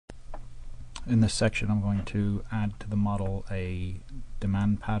In this section I'm going to add to the model a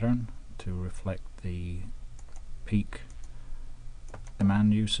demand pattern to reflect the peak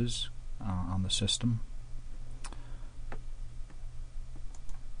demand uses on the system.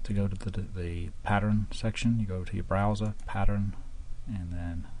 To go to the pattern section, you go to your browser, pattern, and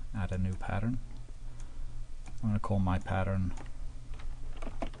then add a new pattern. I'm going to call my pattern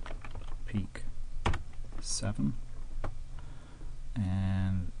peak 7,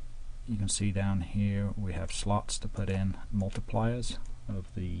 and you can see down here we have slots to put in multipliers of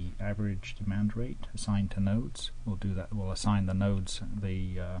the average demand rate assigned to nodes. We'll do that. We'll assign the nodes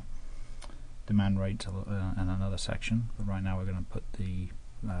the demand rate in another section, but right now we're going to put the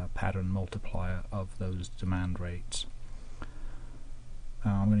pattern multiplier of those demand rates.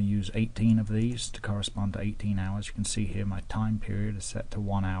 I'm going to use 18 of these to correspond to 18 hours. You can see here my time period is set to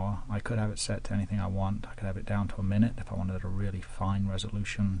 1 hour. I could have it set to anything I want. I could have it down to a minute if I wanted a really fine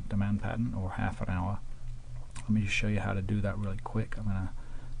resolution demand pattern, or half an hour. Let me just show you how to do that really quick. I'm going to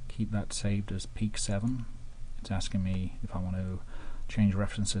keep that saved as peak 7. It's asking me if I want to change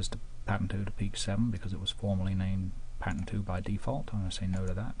references to pattern 2 to peak 7 because it was formerly named pattern 2 by default. I'm going to say no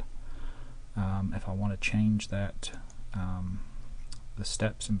to that. If I want to change that, the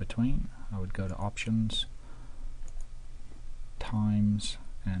steps in between, I would go to options, times,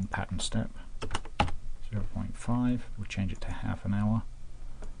 and pattern step 0.5. We'll change it to half an hour,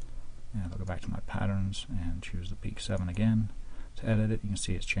 and I'll go back to my patterns and choose the peak 7 again. To edit it, you can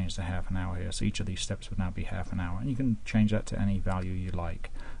see it's changed to half an hour here, so each of these steps would now be half an hour, and you can change that to any value you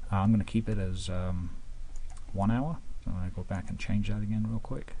like. I'm going to keep it as 1 hour, so I'm going to go back and change that again real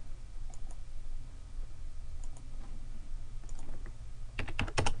quick.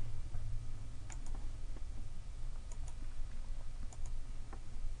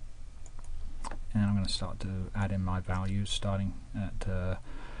 And I'm going to start to add in my values starting at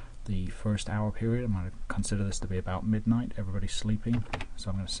the first hour period. I'm going to consider this to be about midnight. Everybody's sleeping, so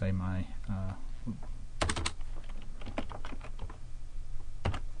I'm going to say my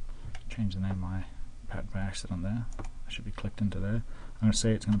change the name of my pattern by accident there. I should be clicked into there. I'm going to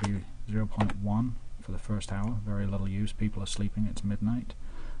say it's going to be 0.1 for the first hour. Very little use. People are sleeping. It's midnight.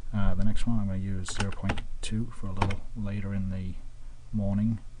 The next one I'm going to use 0.2 for a little later in the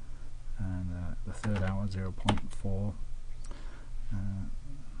morning. And the third hour, 0.4.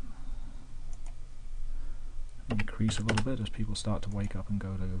 Increase a little bit as people start to wake up and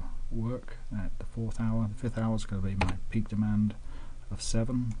go to work at the fourth hour. The fifth hour is going to be my peak demand of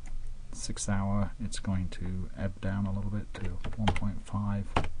 7. Sixth hour, it's going to ebb down a little bit to 1.5.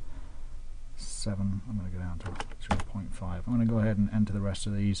 7, I'm going to go down to 0.5. I'm going to go ahead and enter the rest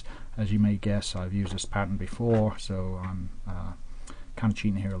of these. As you may guess, I've used this pattern before, so I'm kind of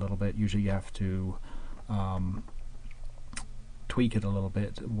cheating here a little bit. Usually you have to tweak it a little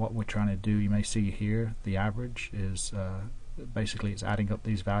bit. What we're trying to do, you may see here, the average is basically it's adding up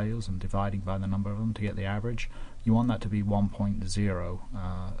these values and dividing by the number of them to get the average. You want that to be 1.0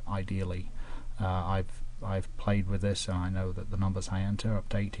 ideally. I've played with this and I know that the numbers I enter up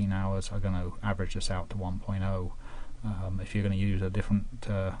to 18 hours are going to average this out to 1.0. If you're going to use a different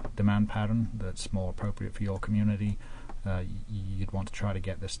demand pattern that's more appropriate for your community, you'd want to try to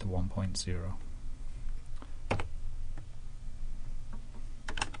get this to 1.0.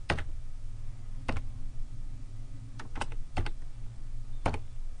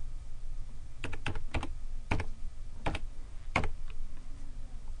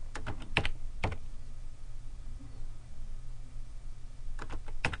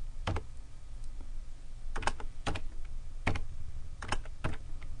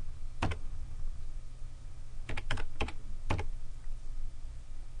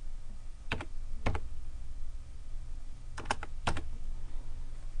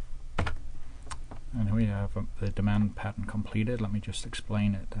 And here we have the demand pattern completed. Let me just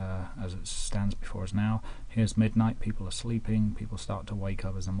explain it as it stands before us now. Here's midnight, people are sleeping, people start to wake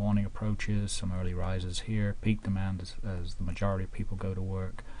up as the morning approaches, some early rises here. Peak demand as the majority of people go to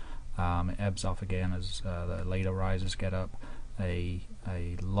work. It ebbs off again as the later risers get up. A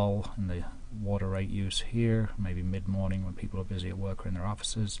lull in the water rate use here, maybe mid-morning when people are busy at work or in their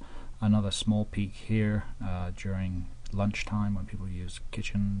offices. Another small peak here during lunchtime when people use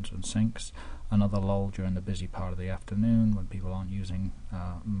kitchens and sinks. Another lull during the busy part of the afternoon when people aren't using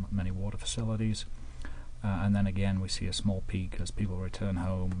many water facilities. And then again we see a small peak as people return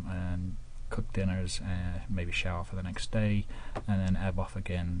home and cook dinners and maybe shower for the next day, and then ebb off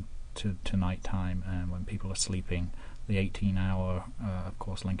again to nighttime and when people are sleeping. The 18 hour of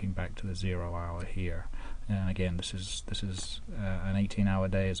course linking back to the 0 hour here, and again this is an 18 hour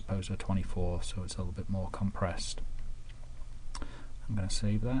day as opposed to a 24, so it's a little bit more compressed. I'm going to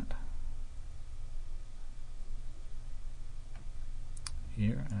save that.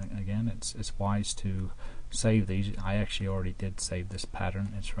 here. Again, it's wise to save these. I actually already did save this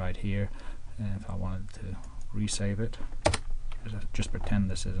pattern. It's right here, and if I wanted to resave it, just pretend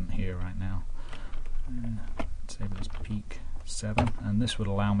this isn't here right now. Let's save it as peak 7, and this would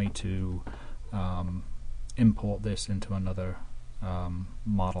allow me to import this into another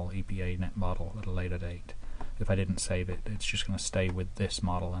model, EPAnet model, at a later date. If I didn't save it, it's just going to stay with this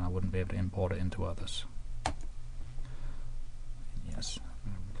model and I wouldn't be able to import it into others. Yes,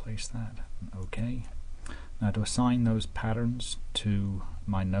 I'm going to replace that. OK. Now to assign those patterns to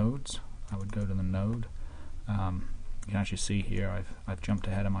my nodes, I would go to the node. You can actually see here I've jumped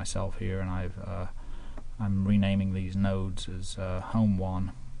ahead of myself here, and I'm renaming these nodes as Home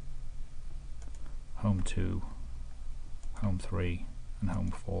 1, Home 2, Home 3, and Home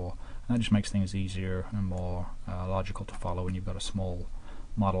 4. And that just makes things easier and more logical to follow when you've got a small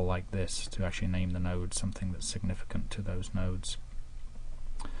model like this, to actually name the node something that's significant to those nodes.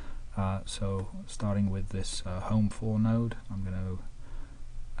 So starting with this Home 4 node, I'm going to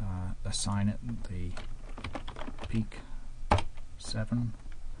assign it the peak 7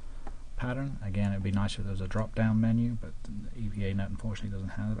 pattern. Again, it'd be nice if there was a drop down menu, but EPAnet unfortunately doesn't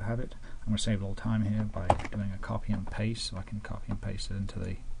have it. I'm going to save a little time here by doing a copy and paste, so I can copy and paste it into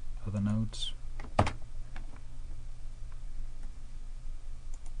the other nodes.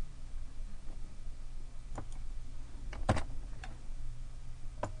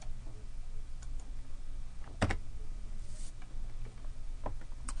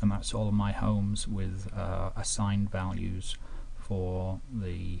 And that's all of my homes with assigned values for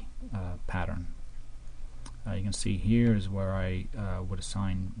the pattern. You can see here is where I would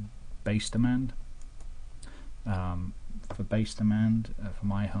assign base demand. For base demand for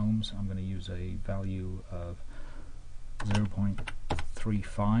my homes, I'm going to use a value of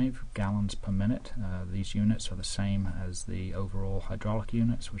 0.35 gallons per minute. These units are the same as the overall hydraulic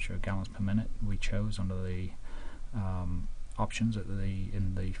units, which are gallons per minute we chose under the options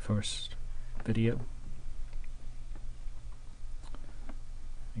in the first video.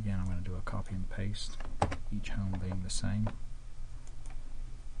 Again, I'm going to do a copy and paste, each home being the same.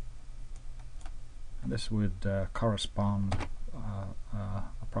 And this would correspond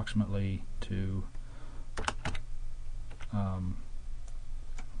approximately to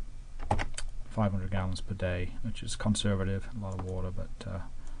 500 gallons per day, which is conservative, a lot of water, but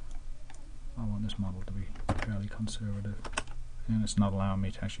I want this model to be fairly conservative. And it's not allowing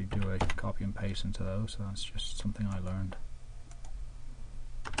me to actually do a copy and paste into those, so that's just something I learned.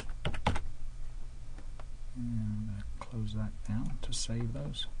 And I'm going to close that down to save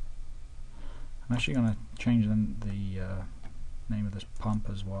those. I'm actually going to change the name of this pump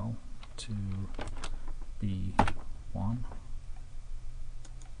as well to B1,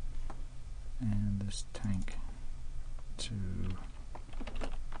 and this tank to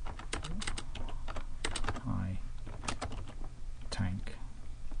high tank.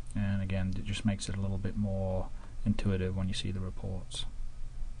 And again, it just makes it a little bit more intuitive when you see the reports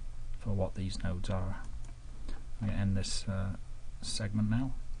for what these nodes are. I'm going to end this segment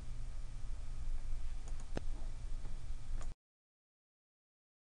now.